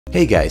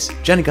Hey guys,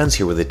 Johnny Guns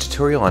here with a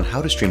tutorial on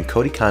how to stream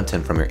Kodi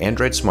content from your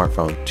Android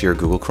smartphone to your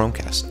Google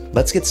Chromecast.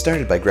 Let's get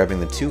started by grabbing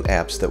the two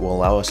apps that will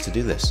allow us to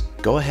do this.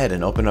 Go ahead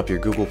and open up your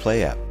Google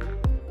Play app.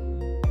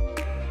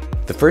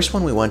 The first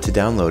one we want to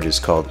download is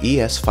called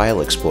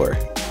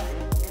ESFileExplorer.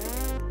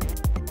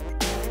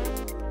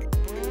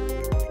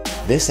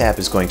 This app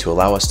is going to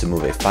allow us to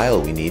move a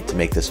file we need to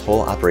make this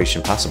whole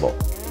operation possible.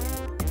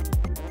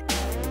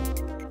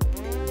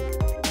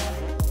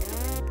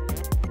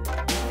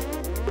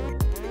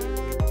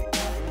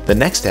 The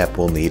next app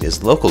we'll need is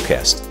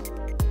LocalCast.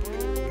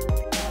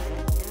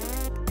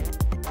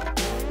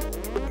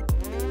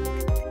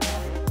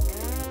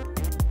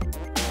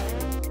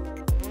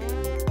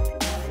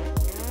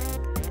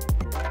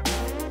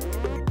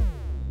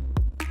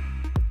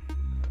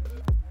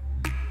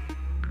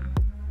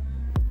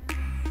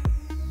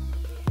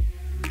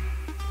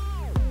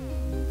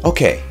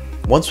 Okay,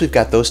 once we've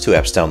got those two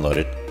apps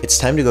downloaded, it's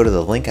time to go to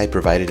the link I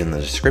provided in the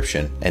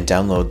description and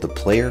download the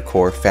Player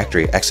Core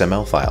Factory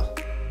XML file.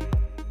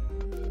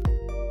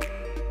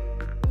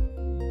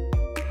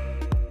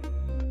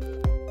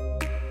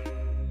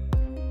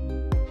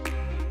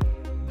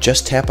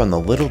 Just tap on the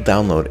little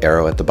download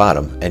arrow at the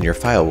bottom and your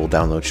file will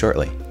download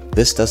shortly.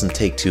 This doesn't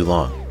take too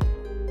long.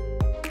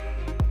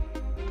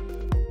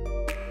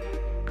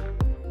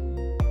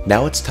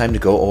 Now it's time to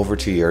go over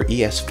to your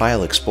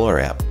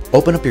ESFileExplorer app.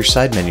 Open up your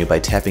side menu by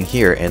tapping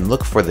here and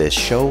look for this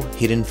Show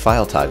Hidden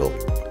File toggle.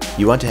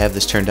 You want to have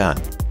this turned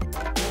on.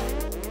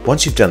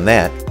 Once you've done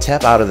that,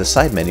 tap out of the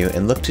side menu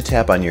and look to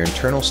tap on your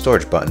internal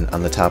storage button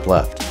on the top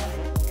left.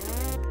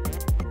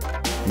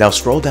 Now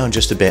scroll down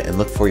just a bit and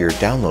look for your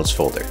Downloads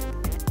folder.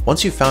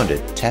 Once you've found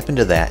it, tap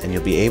into that and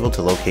you'll be able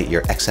to locate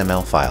your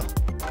XML file.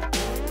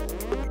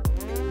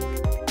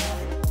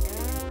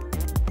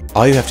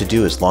 All you have to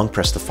do is long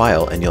press the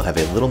file and you'll have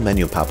a little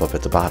menu pop up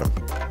at the bottom.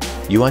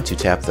 You want to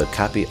tap the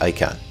copy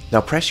icon. Now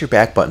press your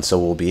back button so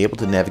we'll be able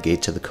to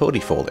navigate to the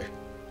Kodi folder.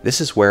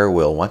 This is where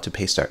we'll want to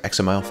paste our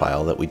XML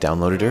file that we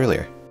downloaded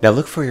earlier. Now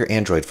look for your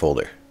Android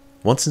folder.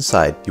 Once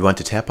inside, you want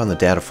to tap on the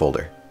data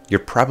folder. You're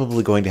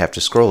probably going to have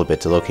to scroll a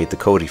bit to locate the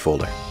Kodi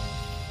folder.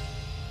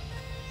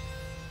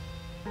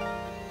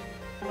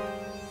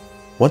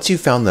 Once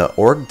you've found the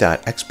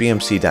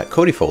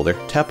org.xbmc.kodi folder,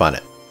 tap on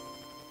it.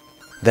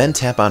 Then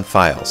tap on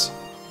Files.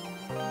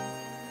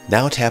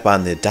 Now tap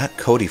on the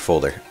 .kodi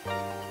folder.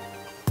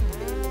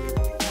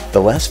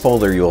 The last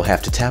folder you will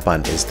have to tap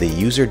on is the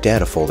User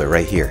Data folder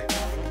right here.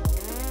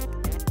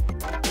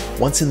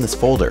 Once in this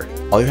folder,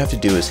 all you have to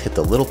do is hit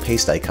the little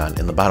paste icon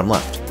in the bottom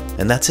left,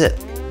 and that's it.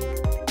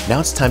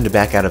 Now it's time to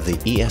back out of the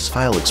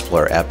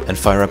ESFileExplorer app and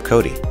fire up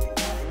Kodi.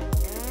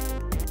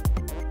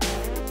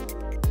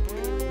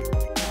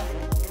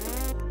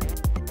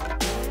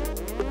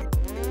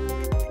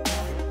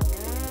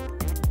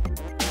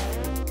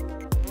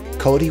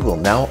 Kodi will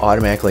now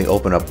automatically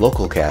open up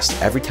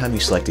LocalCast every time you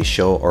select a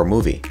show or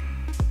movie.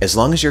 As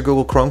long as your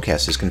Google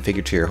Chromecast is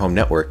configured to your home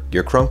network,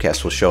 your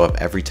Chromecast will show up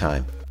every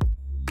time.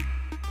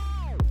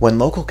 When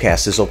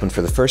LocalCast is open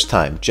for the first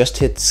time, just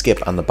hit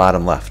skip on the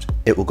bottom left.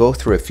 It will go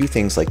through a few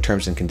things like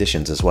terms and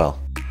conditions as well.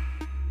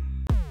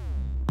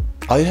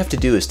 All you have to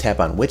do is tap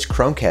on which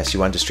Chromecast you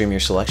want to stream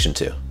your selection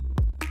to.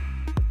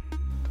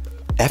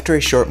 After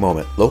a short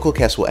moment,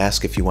 LocalCast will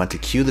ask if you want to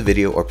cue the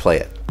video or play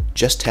it.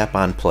 Just tap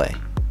on play.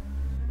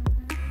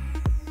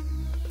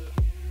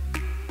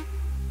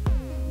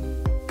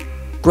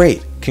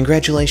 Great!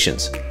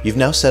 Congratulations! You've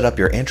now set up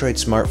your Android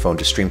smartphone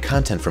to stream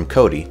content from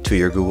Kodi to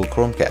your Google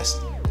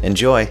Chromecast.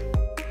 Enjoy!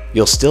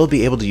 You'll still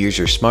be able to use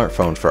your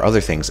smartphone for other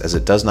things as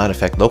it does not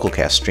affect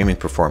LocalCast streaming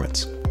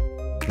performance.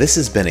 This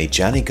has been a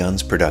Johnny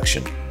Guns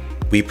production.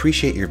 We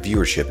appreciate your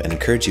viewership and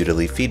encourage you to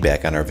leave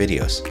feedback on our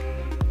videos.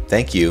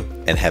 Thank you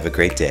and have a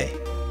great day.